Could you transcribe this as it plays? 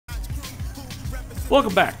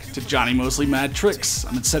Welcome back to Jonny Moseley Mad Trix.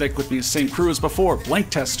 I'm Acidic, with me the same crew as before, Blank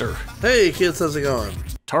Tester. Hey kids, how's it going?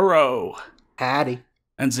 Turo. Howdy.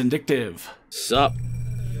 And Zindictive. Sup?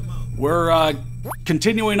 We're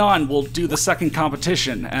continuing on. We'll do the second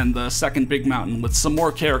competition and the second big mountain with some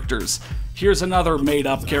more characters. Here's another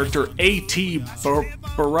made-up character, A.T.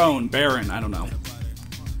 Baron, I don't know.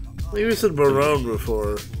 Maybe you said Barone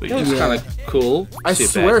before. That was kind of cool. I Too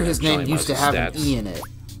swear bad his name Johnny used to Moseley's have an stats. E in it.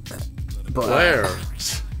 But, Where?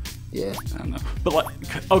 Yeah. I don't know. But,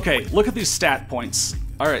 like, okay, look at these stat points.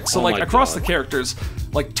 Alright, so, Oh like, my across God. the characters,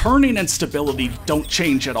 like, turning and stability don't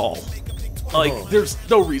change at all. Like, there's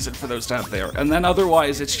no reason for those to have there. And then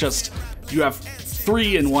otherwise, it's just, you have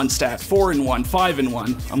 3 in one stat, 4 in one, 5 in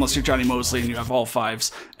one, unless you're Jonny Moseley and you have all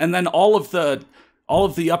 5s. And then all of the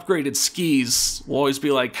upgraded skis will always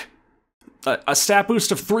be like, a stat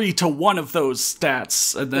boost of 3 to one of those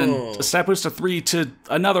stats, and then a stat boost of 3 to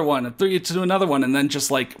another one, and 3 to another one, and then just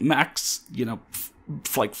like max, you know,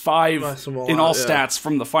 like 5 Maximal in all out, yeah. stats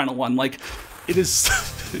from the final one. Like, it is,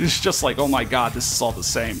 it's just like, oh my god, this is all the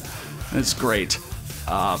same. And it's great.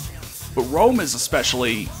 But Rome is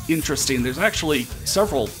especially interesting. There's actually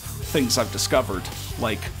several things I've discovered,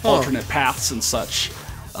 like alternate paths and such.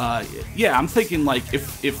 Yeah, I'm thinking like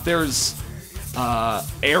if there's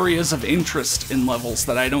areas of interest in levels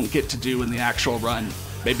that I don't get to do in the actual run,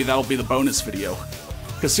 maybe that'll be the bonus video.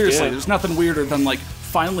 Because seriously, there's nothing weirder than like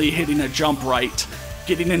finally hitting a jump right,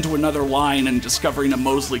 getting into another line, and discovering a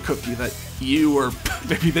Moseley cookie that you or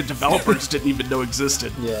maybe the developers didn't even know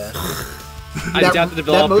existed. Yeah. I doubt the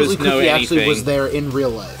developers Moseley know cookie anything. actually was there in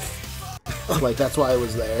real life. Like, that's why it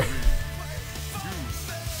was there.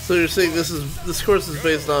 So you're saying this course is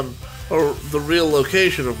based on the real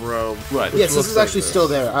location of Rome? Right. Yes, this looks is like actually that. still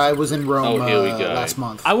there. I was in Rome here we go. last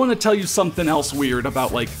month. I want to tell you something else weird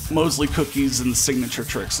about like Moseley cookies and signature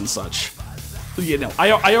tricks and such. You know,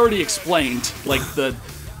 I already explained like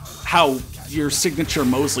how your signature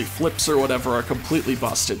Moseley flips or whatever are completely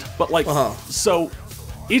busted. But like, so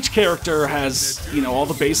each character has, you know, all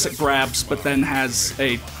the basic grabs, but then has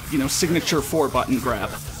a, you know, signature 4-button grab,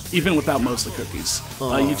 even without Moseley cookies.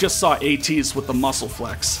 You just saw AT's with the muscle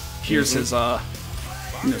flex. Here's his, you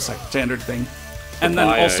know, standard thing. And then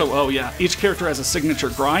also, each character has a signature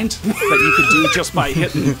grind that you could do just by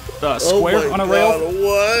hitting square on a rail.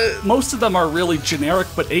 What? Most of them are really generic,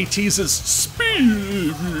 but AT's is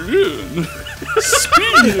spin.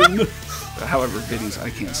 Spin. However, Vinny's,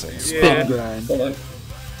 I can't say it. Spin grind.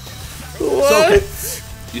 What?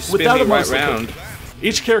 You spin Without me a right Moseley round. cookie,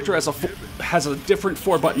 each character has a different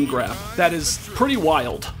 4-button grab. That is pretty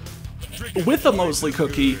wild. With a Moseley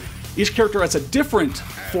cookie, each character has a different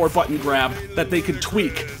 4-button grab that they can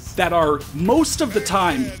tweak that are, most of the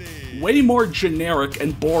time, way more generic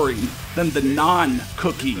and boring than the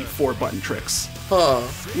non-cookie 4-button tricks.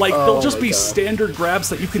 Like, they'll just be standard grabs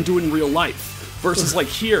that you can do in real life. Versus, like,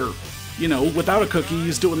 here, you know, without a cookie,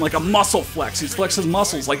 he's doing, like, a muscle flex. He's flexing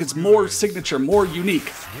muscles. Like, it's more signature, more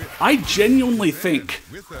unique. I genuinely think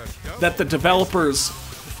that the developers,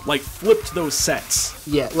 like, flipped those sets.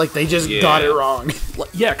 Yeah, like they just got it wrong.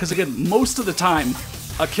 Yeah, because again, most of the time,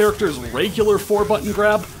 a character's regular 4-button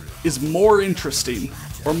grab is more interesting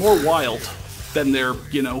or more wild than their,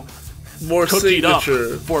 you know, More cookied up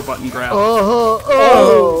signature. 4-button grab.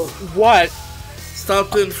 What?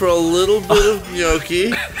 Stopped in for a little bit of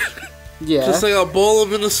gnocchi. Yeah. Just like a bowl of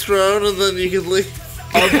minestrone, and then you can leave.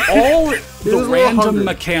 Of all was a the little random hungry.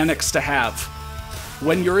 mechanics to have,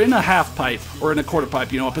 when you're in a half pipe or in a quarter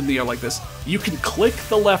pipe, you know, up in the air like this, you can click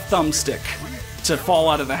the left thumbstick to fall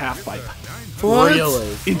out of the half pipe. What?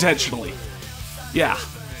 Really? Intentionally. Yeah.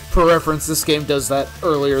 For reference, this game does that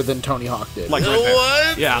earlier than Tony Hawk did. Like right there.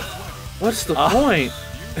 What? Yeah. What's the point?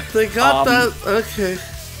 They got that. Okay.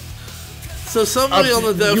 So somebody on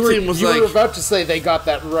the dev team was you like, were about to say they got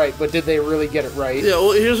that right, but did they really get it right? yeah,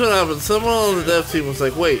 well, here's what happened. Someone on the dev team was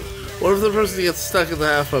like, wait, what if the person gets stuck in the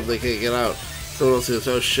half pipe, they can't get out? Someone else goes,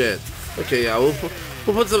 oh shit. Okay, yeah, we'll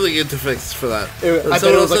put something in to fix for that. I bet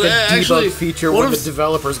it was like a debug feature what when the if,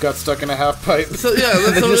 developers got stuck in a half pipe. so, yeah,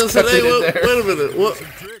 then and somebody just else said, kept hey, it in there. wait a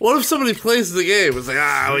minute. What if somebody plays the game? It's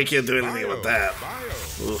like, we can't do anything about that.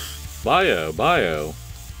 Oof. Bio.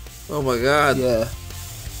 Oh my god. Yeah.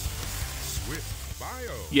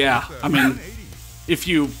 Yeah, I mean, if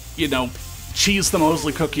you know, cheese the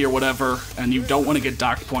Moseley cookie or whatever, and you don't want to get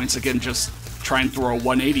docked points, again, just try and throw a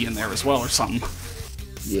 180 in there as well or something.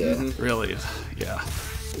 Yeah. Really, yeah.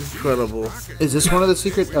 Incredible. Is this one of the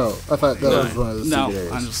secret? Oh, I thought that was one of the No,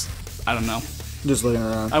 secret areas. I don't know. Just looking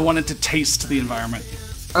around. I wanted to taste the environment.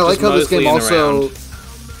 I like how this game mostly in also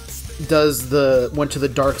went to the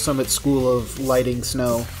Dark Summit school of lighting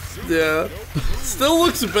snow. Yeah. Still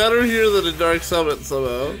looks better here than in Dark Summit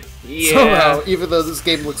somehow. Yeah. Somehow, even though this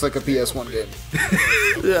game looks like a PS1 game.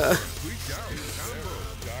 Yeah.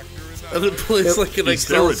 And it plays like an Is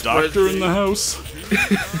there Excel a doctor in spreadsheet. the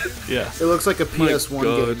house? Yeah. It looks like a PS1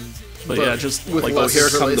 God. game. But yeah, just with like, less here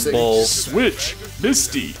come the interlacing. ball. Switch,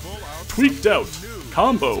 Misty, tweaked out,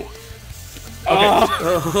 combo.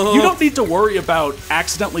 Okay. You don't need to worry about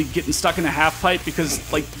accidentally getting stuck in a half pipe because,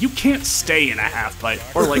 like, you can't stay in a half pipe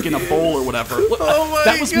or like in a bowl or whatever. Oh my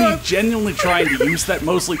That was God. me genuinely trying to use that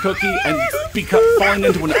Moseley cookie and falling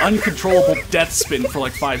into an uncontrollable death spin for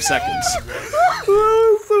like 5 seconds.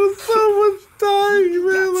 So much time,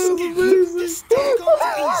 man. That was amazing.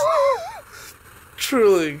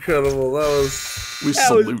 Truly incredible. That was. We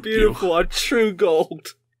That was salute beautiful. On True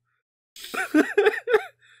Gold.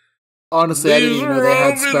 Honestly, I didn't These even know they had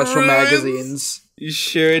Roman special ruins. magazines. You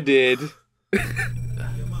sure did. you.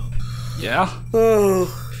 Yeah.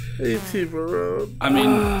 Oh, A.T. Barone. I mean,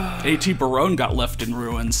 A.T. Barone got left in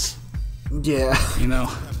ruins, Yeah. you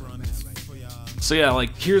know. So yeah,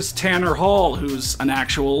 like, here's Tanner Hall, who's an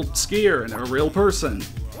actual skier and a real person.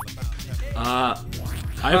 I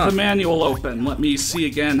have the manual open. Let me see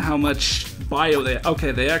again how much bio they...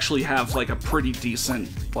 Okay, they actually have, like, a pretty decent,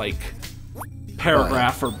 like,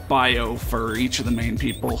 paragraph or bio for each of the main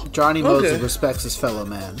people. Jonny Moseley Okay. respects his fellow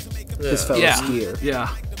man. His fellow Yeah, skier. yeah.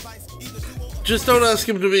 Just don't ask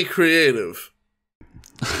him to be creative.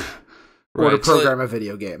 Or to Right. program a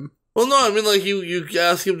video game. Well, no, I mean, like, you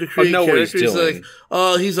ask him to create know what he's characters. doing.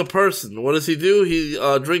 Like, he's a person. What does he do? He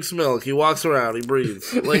drinks milk. He walks around. He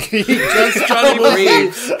breathes. Like, that's Johnny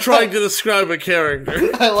Moseley trying to describe a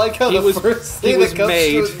character. I like how He the was- first he thing was that comes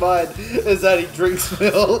made. to his mind is that he drinks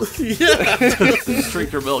milk. Yeah.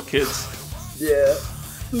 Drink your milk, kids. Yeah.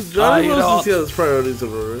 Johnny you know, Moseley's got his priorities in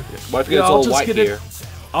order. Why if Yeah, it's I'll all just white get here? it.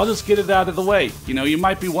 I'll just get it out of the way. You know, you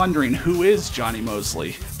might be wondering, who is Jonny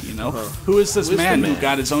Moseley? You know, who is this man who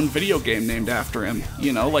got his own video game named after him?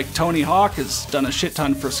 You know, like Tony Hawk has done a shit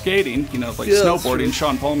ton for skating, you know, like Yeah, that's snowboarding, true.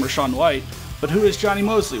 Sean Palmer, Shaun White. But who is Jonny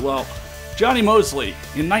Moseley? Well, Jonny Moseley,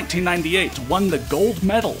 in 1998, won the gold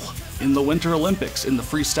medal in the Winter Olympics in the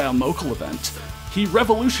freestyle Mokel event. He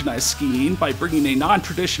revolutionized skiing by bringing a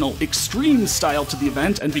non-traditional extreme style to the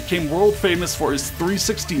event and became world famous for his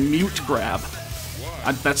 360 mute grab.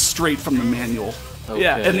 That's straight from the manual.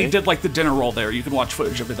 Yeah, and he Okay. did like the dinner roll there. You can watch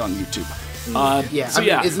footage of it on YouTube. Yeah, So I mean,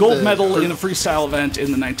 yeah, isn't gold the- medal in a freestyle event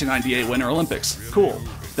in the 1998 Winter Olympics. Cool.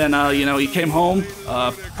 Then you know, he came home,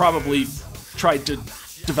 probably tried to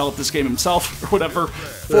develop this game himself or whatever.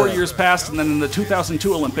 4 years passed, and then in the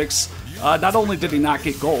 2002 Olympics, not only did he not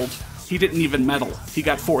get gold, he didn't even medal. He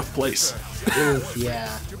got 4th place.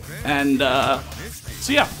 Yeah. And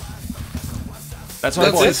so yeah, that's our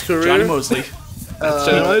That's boy, his career? Jonny Moseley. That's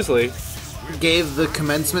Jonny Moseley. Gave the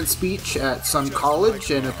commencement speech at some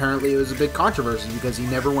college, and apparently it was a big controversy because he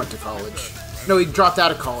never went to college. No, he dropped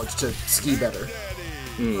out of college to ski better.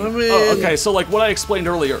 I mean, Oh, okay, so like what I explained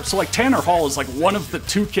earlier, so like Tanner Hall is like one of the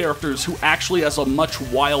 2 characters who actually has a much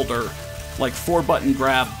wilder, like 4-button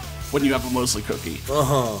grab when you have a Moseley cookie.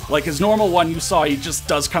 Like his normal one you saw, he just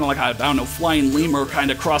does kind of like, I don't know, flying lemur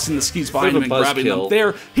kind of crossing the skis behind him Bit and of a grabbing them. buzzkill.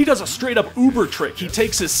 There, he does a straight up Uber trick. He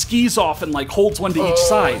takes his skis off and like holds one to each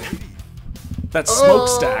side. That's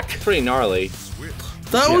smokestack. Pretty gnarly.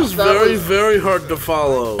 that was that very, was- very hard to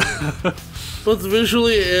follow. Both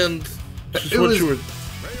visually and just It what was- you were.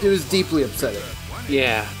 It was deeply upsetting.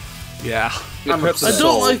 Yeah. Yeah. It hurts the I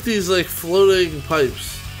soul. don't like these, like, floating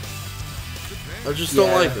pipes. I just don't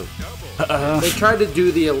Yeah. like them. They tried to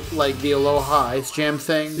do the Aloha Ice Jam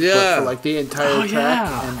thing, but Yeah. for like the entire Oh, track,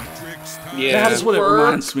 yeah. and Yeah. That is what it Work.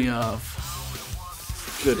 reminds me of.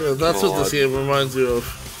 Good Yeah, that's what God. this game reminds you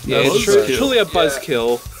of. Yeah, it's Buzzkill. truly a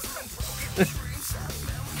buzzkill.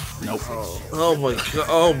 Nope. Oh my god!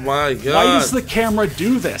 Oh my god! Why does the camera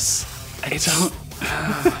do this? I don't.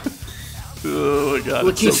 Oh my god.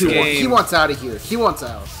 look, it's so game. he wants out of here. He wants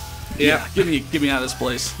out. Yeah. Give me out of this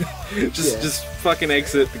place. Just fucking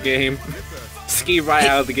exit the game. Ski right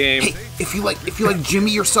out of the game. Hey, if you like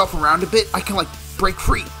jimmy yourself around a bit, I can like break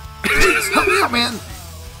free. Please help me out,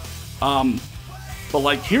 man. But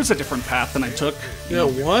like, here's a different path than I took. Yeah,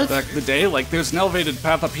 what? Back in the day, like, there's an elevated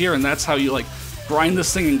path up here, and that's how you like grind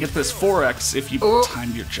this thing and get this 4x if you Oh.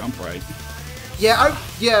 time your jump right. Yeah,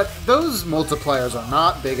 those multipliers are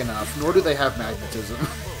not big enough, nor do they have magnetism.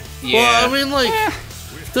 Yeah. Well, I mean, like,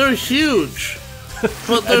 they're huge,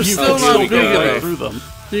 but they're And you still can not still big go right enough. through them.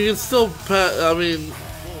 You can still I mean,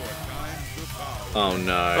 Oh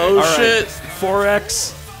no. oh All right, shit!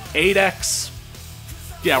 4x, 8x.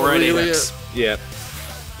 Yeah, we're at Really? 8x. Yeah.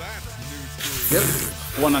 Yep.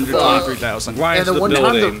 123,000. Ryan's And the one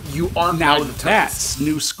building. time you aren't Now allowed to touch. that's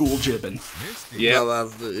new school jibbing. Yeah. Now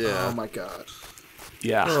yeah. Oh my god.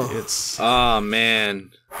 Yeah, it's... Oh, man.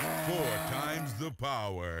 4 times the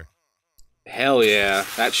power. Hell yeah.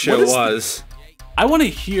 That sure What is was. I want to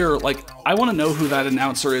hear, like, I want to know who that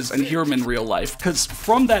announcer is and hear him in real life, because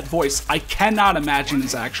from that voice, I cannot imagine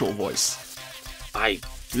his actual voice.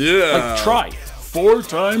 Yeah. Try. 4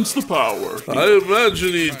 times the power. I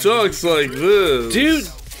imagine he talks like this. Dude,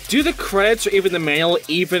 do the credits or even the manual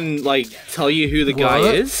even, like, tell you who the guy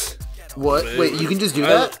What? is? What? Wait, you can just do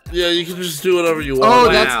that? Yeah, you can just do whatever you Oh,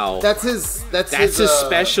 want. Wow. that's his. That's That's his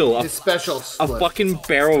special. His special. A Split, fucking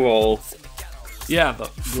barrel roll. Yeah, the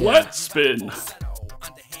flat spin.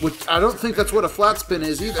 which I don't think that's what a flat spin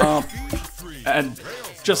is either. And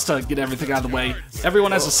just to get everything out of the way,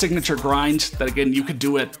 everyone has a signature grind that, again, you could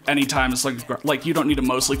do at any time. It's like you don't need a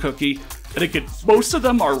Moseley cookie. And again, most of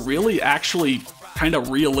them are really actually kind of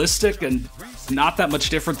realistic and not that much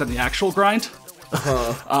different than the actual grind.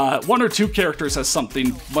 1 or 2 characters has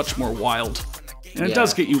something much more wild. And it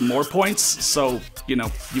does get you more points, so, you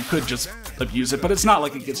know, you could just abuse it, but it's not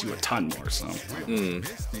like it gives you a ton more, so.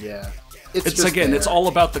 Yeah. It's just again, there. it's all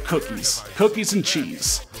about the cookies. Cookies and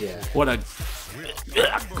cheese. Yeah. What a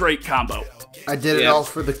great combo. I did it Yeah. all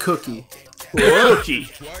for the cookie. Cookie.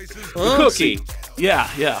 Cookie. Yeah.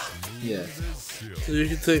 Yeah. So you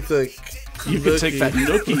can take the. You could take that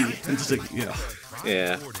nookie and stick, yeah.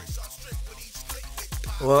 Yeah.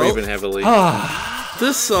 Well, Raven heavily.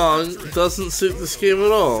 this song doesn't suit this game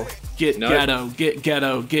at all. Get No. ghetto, get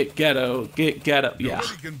ghetto, get ghetto, get ghetto. Yeah.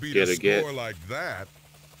 Nobody can beat Get a it, get. score like that.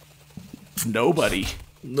 Nobody.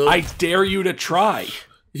 No, I dare you to try.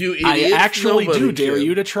 you I idiot. actually Nobody do dare can.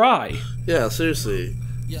 you to try. Yeah, seriously,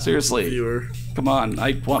 Seriously. viewer. Come on.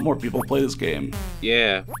 I want more people to play this game.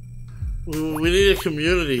 Yeah. We need a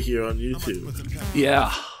community here on YouTube.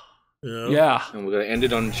 Yeah. You know? Yeah. And we're gonna end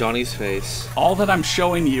it on Johnny's face. All that I'm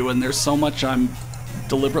showing you, and there's so much I'm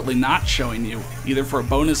deliberately not showing you, either for a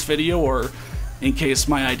bonus video or in case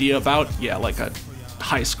my idea about, like a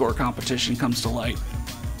high score competition comes to light.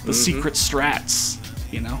 The secret strats,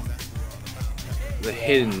 you know? The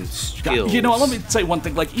hidden skills. You know, let me say one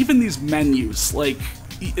thing. Like, even these menus, like,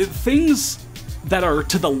 things that are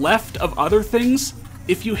to the left of other things,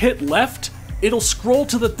 if you hit left, it'll scroll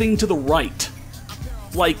to the thing to the right.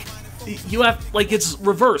 Like, you have, like, it's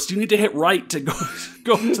reversed. You need to hit right to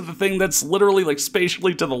go to the thing that's literally, like,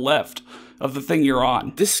 spatially to the left of the thing you're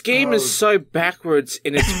on. This game is so backwards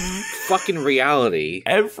in its fucking reality.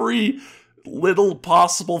 Every little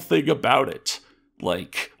possible thing about it.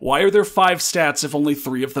 Like, why are there 5 stats if only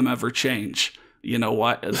 3 of them ever change? You know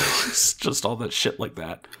what? It's just all that shit like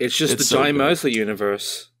that. It's just the so Johnny good. Moseley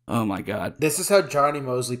universe. Oh my god. This is how Jonny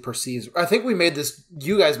Moseley perceives. I think we made this.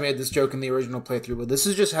 You guys made this joke in the original playthrough, but this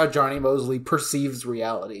is just how Jonny Moseley perceives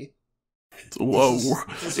reality. Whoa.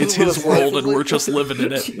 It's his world and we're just living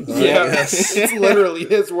in it. It's literally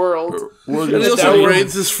his world. We're And he just also down-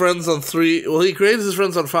 grades his friends on 3. Well, he grades his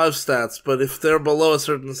friends on 5 stats, but if they're below a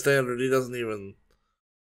certain standard, he doesn't even.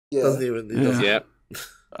 Yeah. Doesn't even. He doesn't. Yep.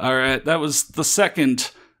 Alright, that was the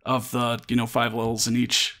second of the, 5 levels in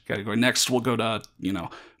each category. Next, we'll go to,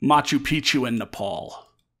 Machu Picchu and Nepal.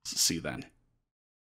 See then.